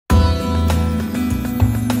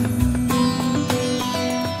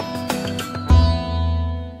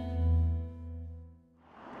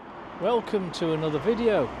Welcome to another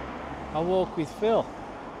video. I walk with Phil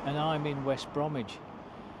and I'm in West Bromwich,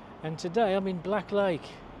 and today I'm in Black Lake.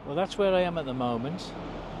 Well, that's where I am at the moment,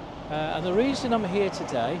 and the reason I'm here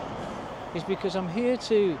today is because I'm here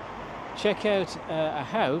to check out a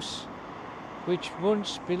house which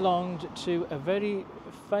once belonged to a very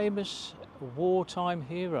famous wartime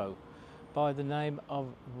hero by the name of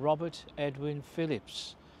Robert Edwin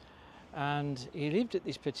Phillips, and he lived at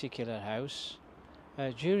this particular house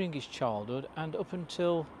during his childhood and up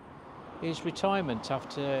until his retirement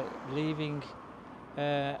after leaving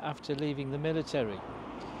the military.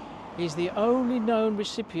 He's the only known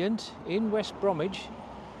recipient in West Bromwich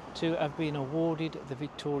to have been awarded the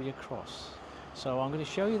Victoria Cross. So I'm going to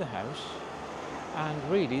show you the house,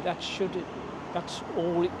 and really that's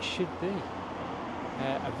all it should be.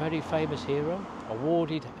 A very famous hero,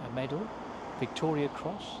 awarded a medal, Victoria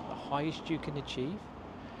Cross, the highest you can achieve,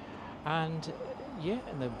 and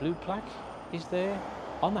the blue plaque is there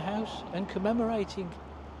on the house and commemorating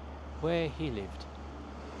where he lived.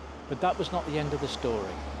 But that was not the end of the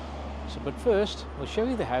story. But first we'll show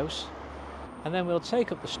you the house, and then we'll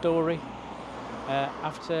take up the story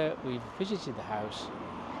after we've visited the house,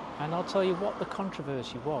 and I'll tell you what the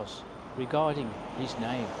controversy was regarding his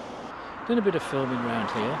name. Done a bit of filming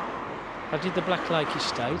around here. I did the Black Lake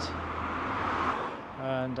estate,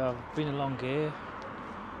 and I've been along here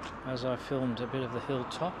as I filmed a bit of the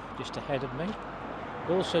hilltop just ahead of me.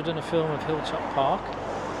 Also done a film of Hilltop Park.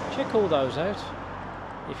 Check all those out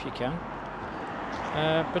if you can.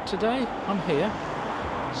 But today I'm here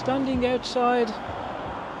standing outside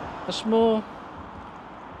a small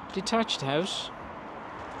detached house,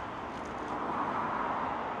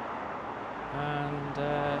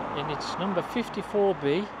 and it's number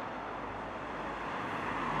 54B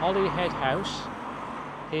Holyhead House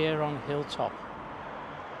here on Hilltop.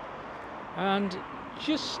 And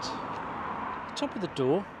just at the top of the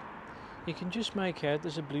door you can just make out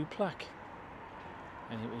there's a blue plaque,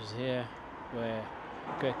 and it was here where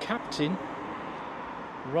Captain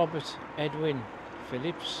Robert Edwin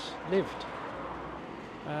Phillips lived.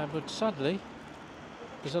 But sadly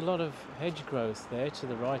there's a lot of hedge growth there to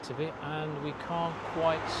the right of it, and we can't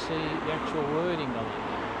quite see the actual wording on it.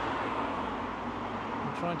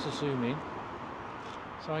 I'm trying to zoom in,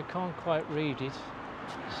 so I can't quite read it,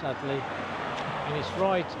 sadly, and it's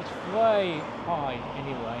way high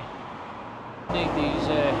anyway. Need these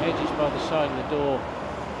hedges by the side of the door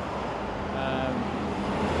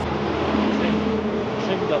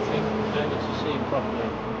trimmed, I think, in order to see properly.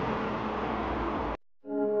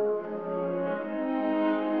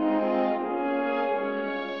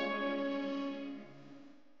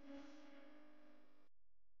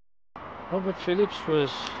 Robert Phillips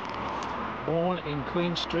was born in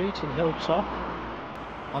Queen Street in Hilltop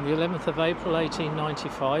on the 11th of April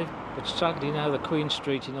 1895, but sadly now the Queen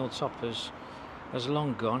Street in Hilltop has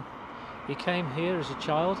long gone. He came here as a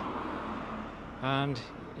child, and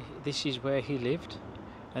this is where he lived,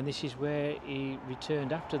 and this is where he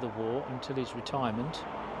returned after the war until his retirement.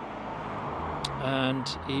 And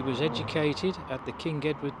he was educated at the King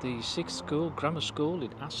Edward VI Grammar School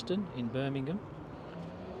in Aston in Birmingham.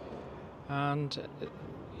 And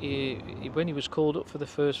when he was called up for the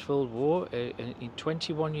First World War,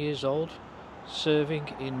 21 years old, serving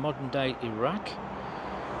in modern-day Iraq,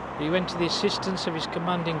 he went to the assistance of his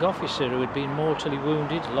commanding officer who had been mortally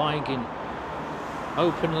wounded, lying in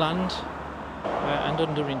open land and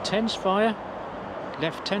under intense fire.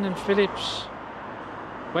 Lieutenant Phillips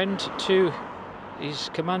went to his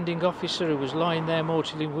commanding officer who was lying there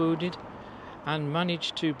mortally wounded and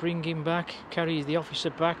managed to bring him back, carry the officer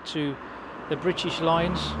back to the British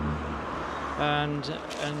lines, and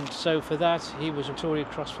so for that he was a Victoria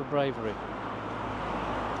Cross for bravery.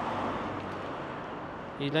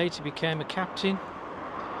 He later became a captain,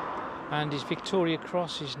 and his Victoria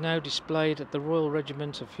Cross is now displayed at the Royal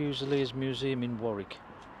Regiment of Fusiliers Museum in Warwick.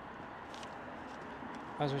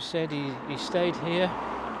 As we said, he stayed here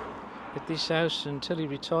at this house until his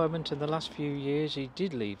retirement. In the last few years he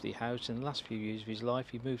did leave the house. In the last few years of his life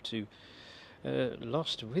he moved to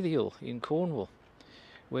Lostwithiel in Cornwall,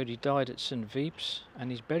 where he died at St Veeps,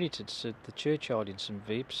 and he's buried at the churchyard in St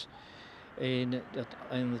Veeps in the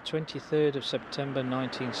 23rd of September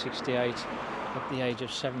 1968 at the age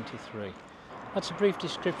of 73. That's a brief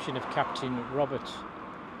description of Captain Robert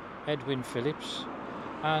Edwin Phillips,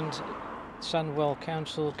 and Sandwell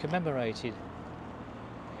Council commemorated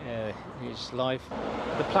his life.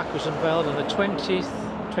 The plaque was unveiled on the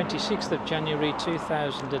 26th of January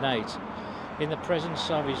 2008 in the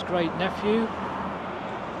presence of his great nephew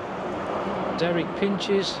Derek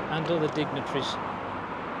Pinches and other dignitaries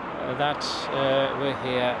that we're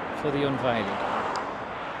here for the unveiling.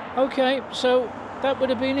 Okay, so that would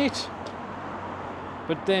have been it.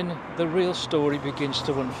 But then the real story begins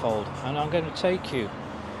to unfold, and I'm going to take you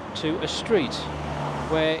to a street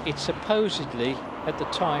where it supposedly at the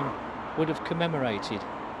time would have commemorated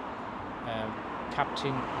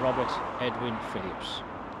Captain Robert Edwin Phillips.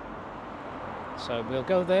 So we'll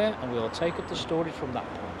go there and we'll take up the story from that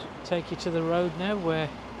point. Take you to the road now where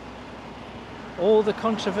all the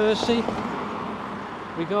controversy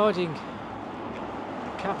regarding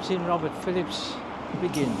Captain Robert Phillips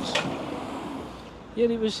begins.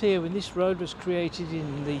 Yet it was here when this road was created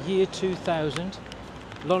in the year 2000.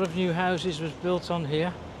 A lot of new houses was built on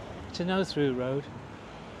here. It's a no-through road.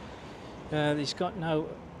 It's got no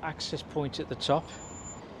access point at the top.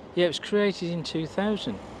 Yeah, it was created in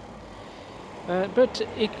 2000. But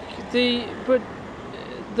the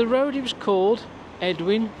road, it was called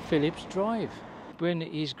Edwin Phillips Drive. When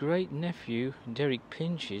his great nephew Derek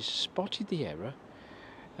Pinches spotted the error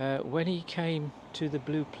when he came to the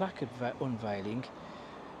blue plaque unveiling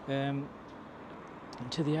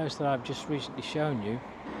to the house that I've just recently shown you,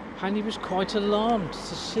 and he was quite alarmed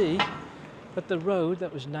to see that the road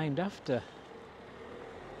that was named after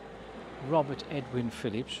Robert Edwin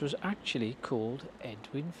Phillips was actually called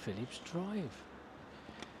Edwin Phillips Drive.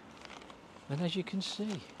 And as you can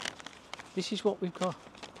see, this is what we've got.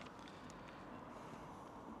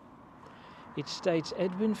 It states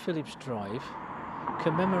Edwin Phillips Drive,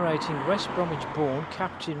 commemorating West Bromwich born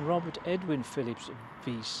Captain Robert Edwin Phillips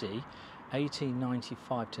VC,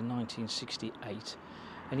 1895 to 1968,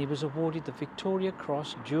 and he was awarded the Victoria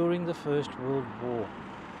Cross during the First World War.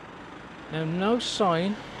 Now, no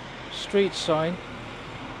sign, street sign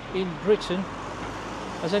in Britain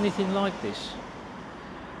has anything like this.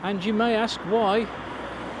 And you may ask, why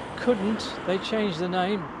couldn't they change the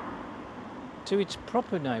name to its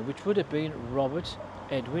proper name, which would have been Robert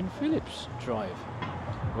Edwin Phillips Drive?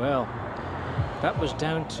 Well, that was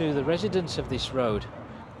down to the residents of this road.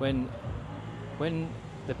 When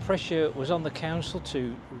the pressure was on the council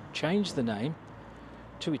to change the name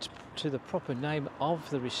to the proper name of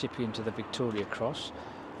the recipient of the Victoria Cross,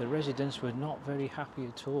 the residents were not very happy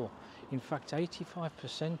at all. In fact,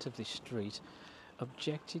 85% of this street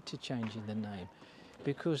objected to changing the name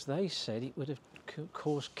because they said it would have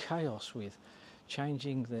caused chaos with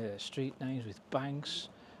changing the street names with banks,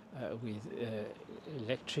 with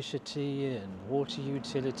electricity and water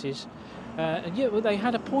utilities. And yeah, well, they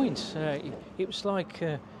had a point. It was like,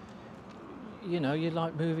 you know, you're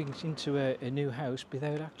like moving into a new house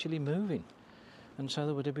without actually moving. And so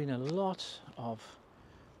there would have been a lot of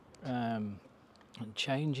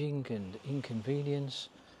changing and inconvenience.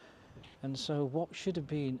 And so what should have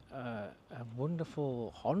been a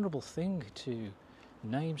wonderful, honourable thing to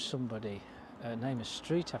name somebody, name a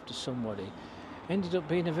street after somebody, ended up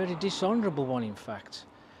being a very dishonourable one, in fact.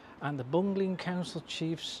 And the bungling council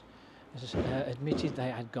chiefs admitted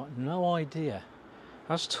they had got no idea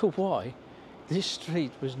as to why this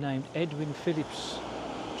street was named Edwin Phillips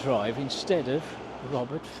Drive instead of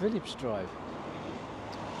Robert Phillips Drive.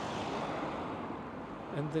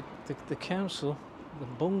 And the council, the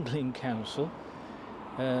bungling council,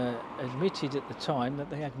 admitted at the time that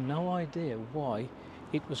they had no idea why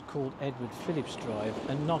it was called Edward Phillips Drive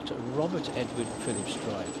and not Robert Edwin Phillips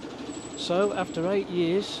Drive. So after 8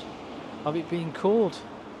 years of it being called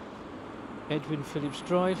Edwin Phillips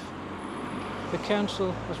Drive, the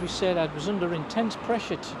council, as we said, was under intense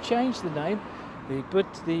pressure to change the name,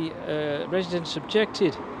 but the residents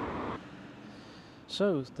objected.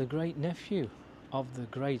 So the great nephew of the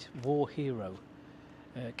great war hero,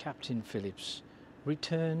 Captain Phillips,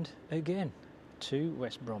 returned again to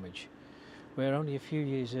West Bromwich, where only a few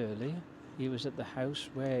years earlier he was at the house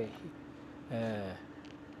where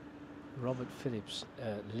Robert Phillips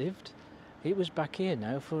lived. He was back here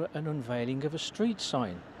now for an unveiling of a street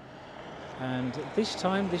sign, and this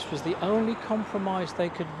time this was the only compromise they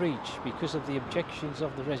could reach because of the objections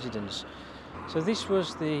of the residents. So this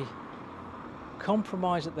was the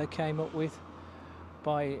compromise that they came up with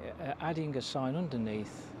by adding a sign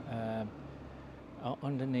underneath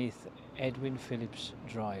Edwin Phillips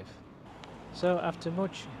Drive. So after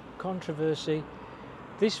much controversy,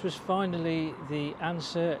 this was finally the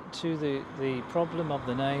answer to the problem of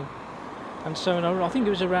the name. And so I think it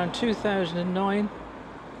was around 2009,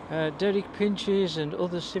 Derek Pinches and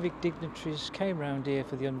other civic dignitaries came round here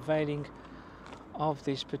for the unveiling of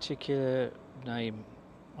this particular name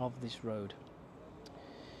of this road.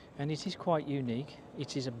 And it is quite unique.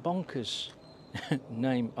 It is a bonkers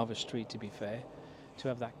name of a street, to be fair, to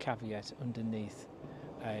have that caveat underneath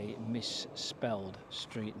a misspelled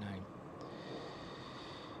street name.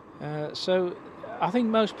 So I think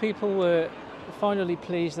most people were finally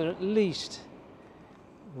pleased that at least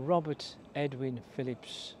Robert Edwin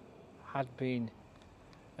Phillips had been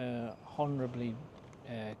honourably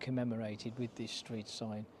commemorated with this street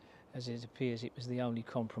sign, as it appears it was the only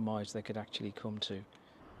compromise they could actually come to.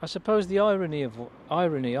 I suppose the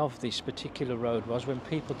irony of this particular road was when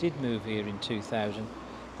people did move here in 2000,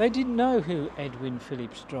 they didn't know who Edwin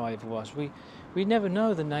Phillips Drive was. We never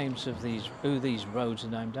know the names of who these roads are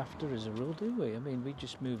named after as a rule, do we? I mean, we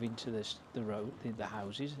just move into the road, the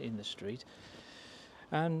houses in the street.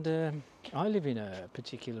 And I live in a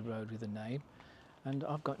particular road with a name, and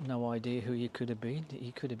I've got no idea who he could have been.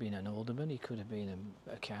 He could have been an alderman, he could have been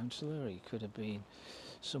a councillor, he could have been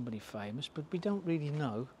somebody famous, but we don't really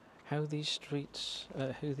know how these streets,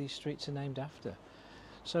 who these streets are named after.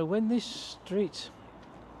 So when this street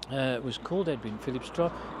was called Edwin Phillips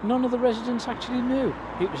Drive, none of the residents actually knew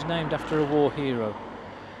it was named after a war hero.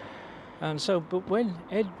 And so, but when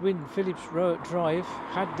Edwin Phillips Drive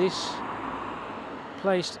had this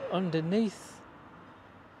placed underneath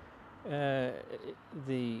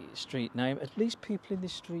the street name, at least people in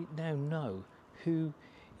this street now know who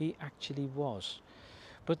he actually was.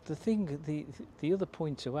 But the thing, the other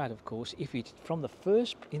point to add, of course, if it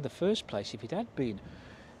in the first place, if it had been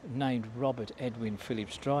named Robert Edwin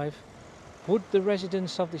Phillips Drive, would the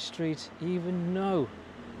residents of the street even know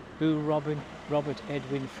who Robert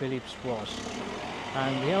Edwin Phillips was?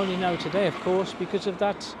 And they only know today, of course, because of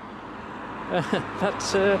that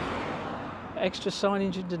extra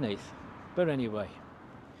signage underneath. But anyway,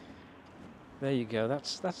 there you go.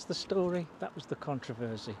 That's the story. That was the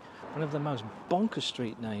controversy. One of the most bonkers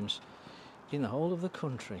street names in the whole of the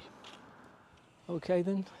country. Okay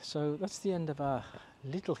then, so that's the end of our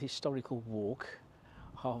little historical walk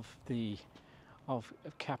of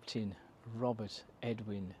Captain Robert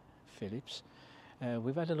Edwin Phillips.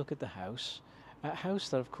 We've had a look at the house, a house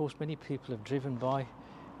that of course many people have driven by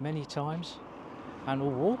many times and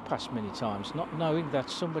will walk past many times, not knowing that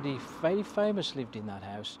somebody very famous lived in that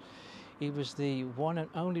house. He was the one and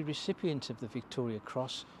only recipient of the Victoria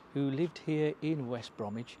Cross who lived here in West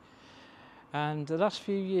Bromwich, and the last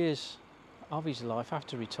few years of his life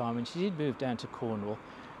after retirement he did move down to Cornwall,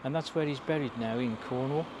 and that's where he's buried now, in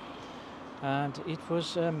Cornwall. And it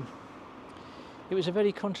was a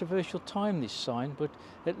very controversial time, this sign, but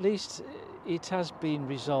at least it has been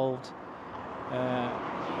resolved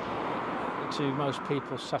to most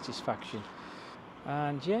people's satisfaction.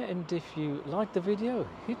 And yeah, and if you like the video,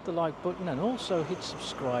 hit the like button and also hit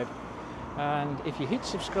subscribe. And if you hit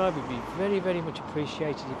subscribe, it'd be very, very much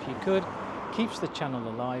appreciated if you could. Keeps the channel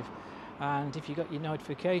alive. And if you got your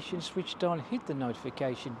notifications switched on, hit the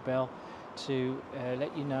notification bell to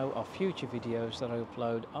let you know of future videos that I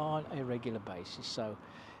upload on a regular basis. So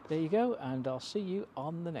there you go, and I'll see you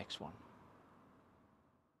on the next one.